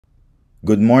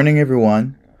Good morning,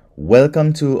 everyone.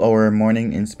 Welcome to our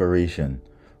morning inspiration,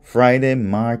 Friday,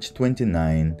 March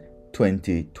 29,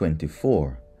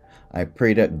 2024. I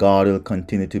pray that God will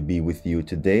continue to be with you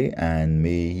today and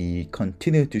may He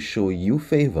continue to show you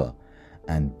favor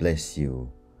and bless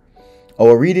you.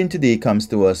 Our reading today comes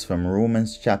to us from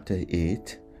Romans chapter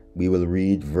 8. We will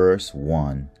read verse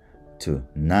 1 to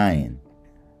 9.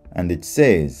 And it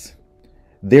says,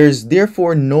 "There is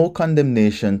therefore no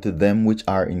condemnation to them which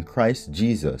are in Christ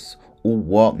Jesus, who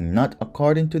walk not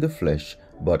according to the flesh,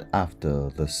 but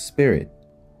after the Spirit.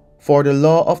 For the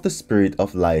law of the Spirit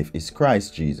of life is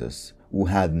Christ Jesus, who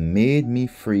hath made me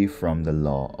free from the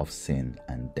law of sin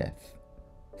and death.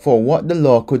 For what the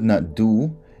law could not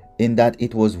do, in that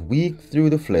it was weak through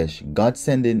the flesh, God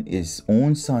sending his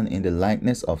own Son in the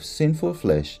likeness of sinful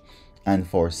flesh, and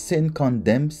for sin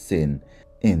condemned sin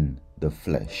in the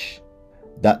flesh,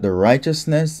 that the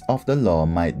righteousness of the law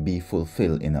might be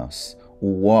fulfilled in us, who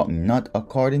walk not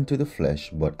according to the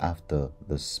flesh, but after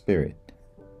the Spirit.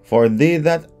 For they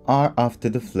that are after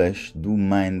the flesh do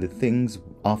mind the things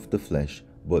of the flesh,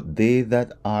 but they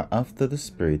that are after the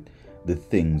Spirit, the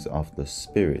things of the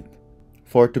Spirit.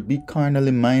 For to be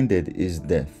carnally minded is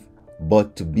death,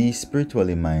 but to be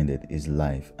spiritually minded is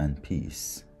life and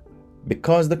peace.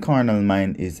 Because the carnal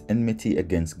mind is enmity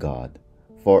against God,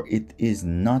 for it is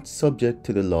not subject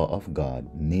to the law of God,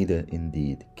 neither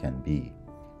indeed can be.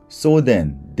 So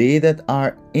then, they that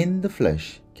are in the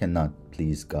flesh cannot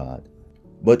please God.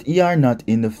 But ye are not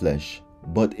in the flesh,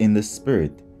 but in the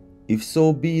Spirit, if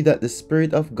so be that the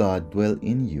Spirit of God dwell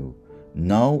in you.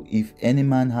 Now if any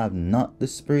man have not the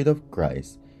Spirit of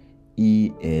Christ,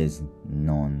 he is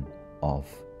none of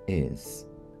his."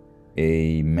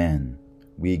 Amen.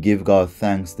 We give God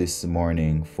thanks this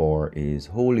morning for His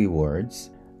holy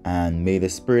words, and may the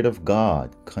Spirit of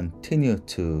God continue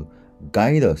to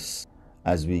guide us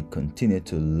as we continue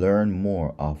to learn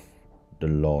more of the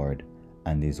Lord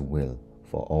and His will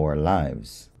for our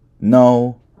lives.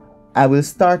 Now, I will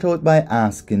start out by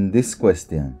asking this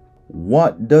question: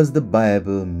 what does the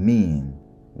Bible mean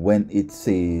when it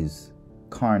says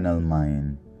carnal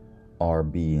mind or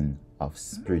being of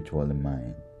spiritual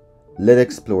mind? Let's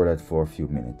explore that for a few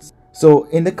minutes. So,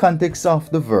 in the context of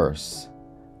the verse,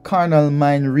 carnal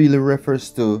mind really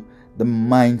refers to the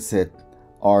mindset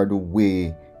or the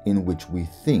way in which we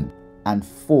think and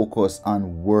focus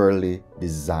on worldly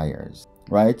desires,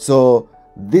 right? So,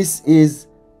 this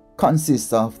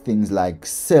consists of things like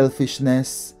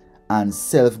selfishness and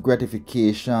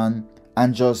self-gratification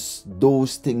and just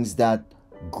those things that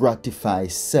gratify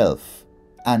self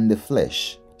and the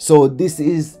flesh. So this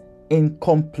is in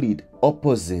complete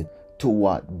opposite to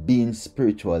what being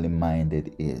spiritually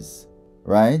minded is,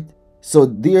 right? So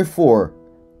therefore,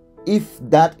 if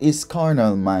that is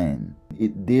carnal mind,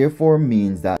 it therefore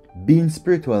means that being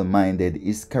spiritual minded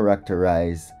is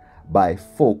characterized by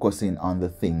focusing on the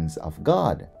things of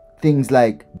God. Things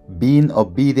like being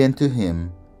obedient to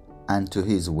Him and to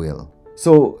His will.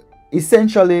 So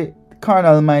essentially,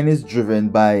 carnal mind is driven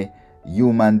by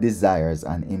human desires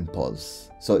and impulse.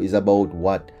 So it's about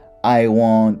what I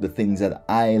want, the things that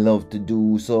I love to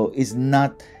do. So it's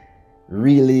not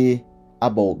really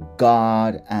about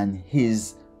God and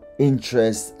His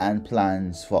interests and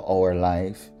plans for our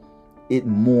life. It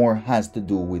more has to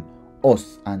do with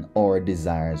us and our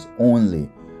desires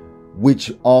only,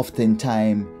 which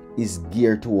oftentimes is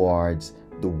geared towards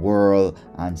the world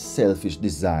and selfish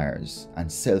desires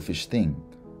and selfish things,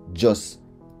 just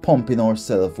pumping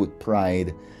ourselves with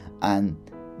pride and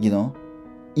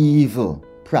evil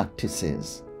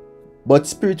practices. But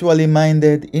spiritually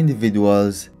minded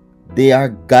individuals, they are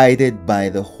guided by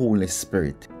the Holy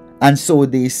Spirit, and so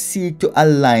they seek to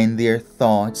align their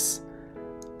thoughts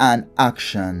and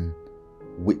action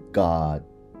with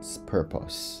God's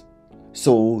purpose.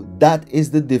 So that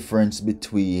is the difference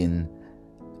between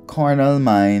carnal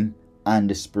mind and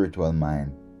the spiritual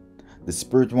mind. The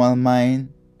spiritual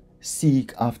mind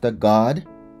seek after God,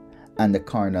 and the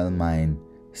carnal mind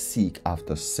seek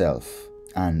after self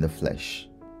and the flesh.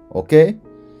 Okay?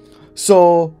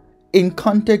 So in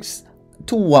context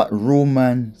to what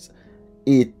Romans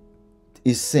 8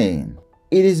 is saying,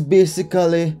 it is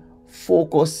basically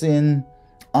focusing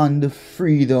on the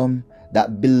freedom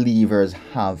that believers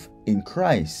have in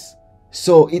Christ.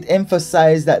 So it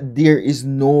emphasized that there is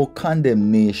no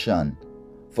condemnation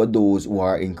for those who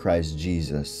are in Christ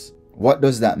Jesus. What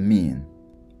does that mean?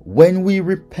 When we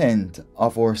repent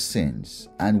of our sins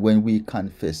and when we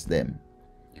confess them,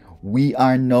 we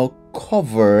are now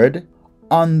covered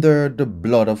under the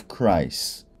blood of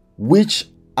Christ,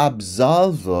 which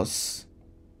absolves us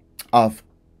of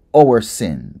our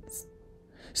sins.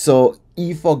 So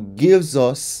He forgives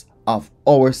us of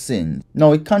our sins.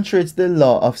 Now it contradicts the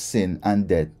law of sin and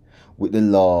death with the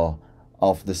law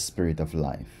of the Spirit of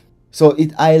life. So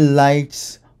it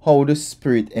highlights how the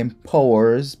Spirit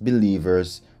empowers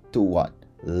believers to what?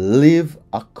 Live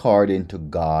according to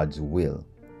God's will.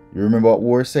 You remember what we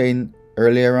were saying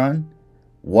earlier on?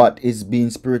 What is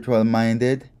being spiritual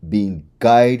minded? Being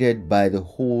guided by the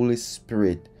Holy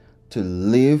Spirit to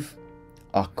live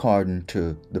according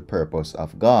to the purpose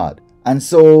of God. And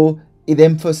so it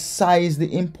emphasized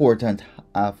the importance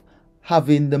of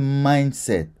having the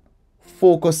mindset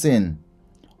focusing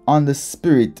on the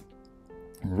Spirit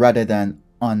rather than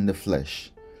on the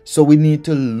flesh. So we need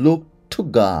to look to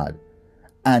God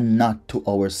and not to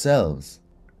ourselves.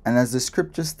 And as the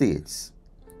scripture states,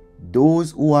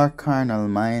 those who are carnal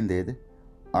minded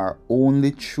are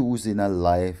only choosing a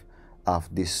life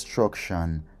of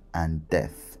destruction and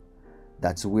death.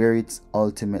 That's where it's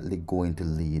ultimately going to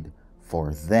lead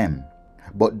for them.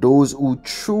 But those who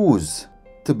choose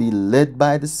to be led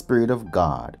by the Spirit of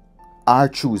God are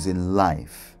choosing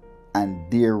life, and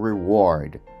their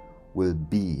reward will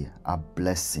be a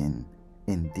blessing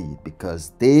indeed,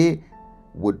 because they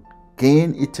would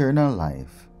gain eternal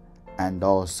life and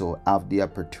also have the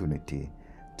opportunity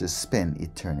to spend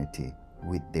eternity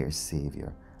with their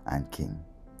Savior and King.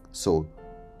 So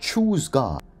choose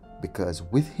God, because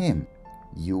with Him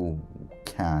you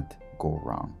can't go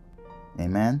wrong.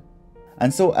 Amen.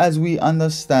 And so as we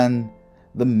understand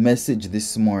the message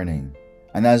this morning,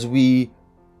 and as we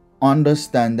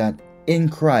understand that in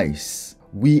Christ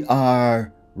we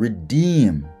are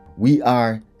redeemed, we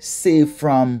are saved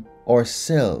from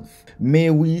ourselves, may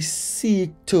we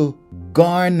seek to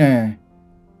garner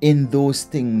in those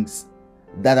things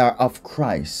that are of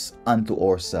Christ unto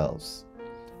ourselves.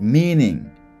 Meaning,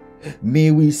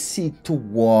 may we seek to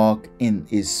walk in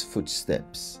His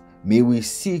footsteps. May we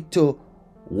seek to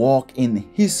walk in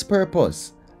His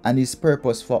purpose and His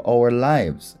purpose for our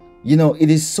lives. You know, it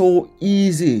is so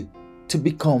easy to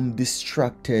become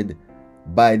distracted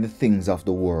by the things of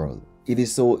the world. It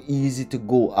is so easy to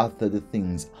go after the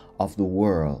things of the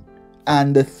world.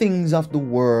 And the things of the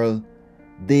world,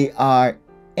 they are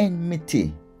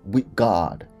enmity with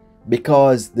God,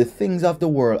 because the things of the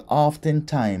world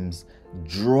oftentimes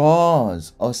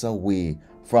draws us away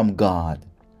from God.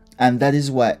 And that is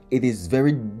why it is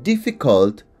very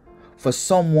difficult for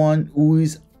someone who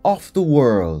is of the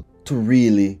world to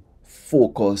really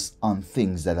focus on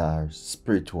things that are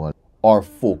spiritual or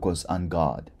focus on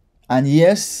God. And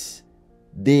yes,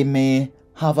 they may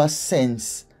have a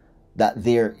sense that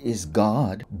there is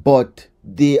God, but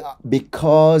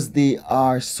because they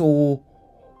are so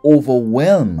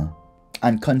overwhelmed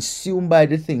and consumed by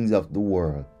the things of the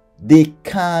world, they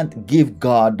can't give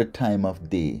God the time of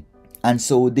day. And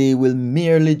so they will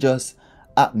merely just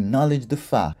acknowledge the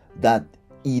fact that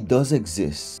He does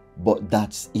exist, but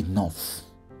that's enough.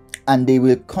 And they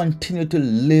will continue to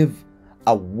live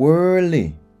a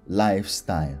worldly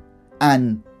lifestyle.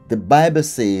 And the Bible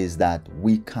says that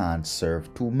we can't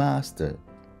serve two masters.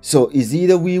 So it's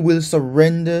either we will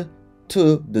surrender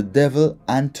to the devil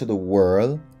and to the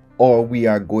world, or we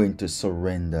are going to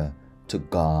surrender to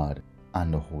God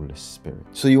and the Holy Spirit.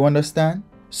 So you understand?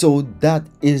 So that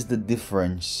is the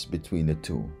difference between the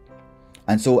two.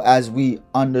 And so as we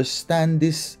understand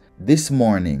this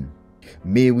morning,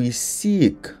 may we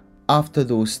seek after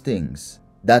those things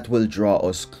that will draw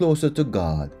us closer to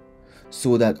God,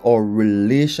 so that our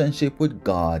relationship with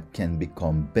God can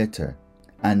become better.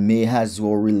 And may as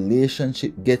our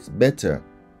relationship gets better,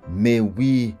 may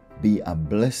we be a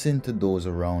blessing to those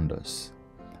around us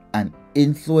and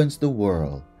influence the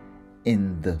world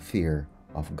in the fear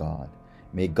of God.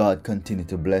 May God continue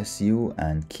to bless you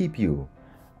and keep you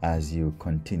as you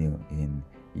continue in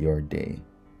your day.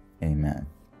 Amen.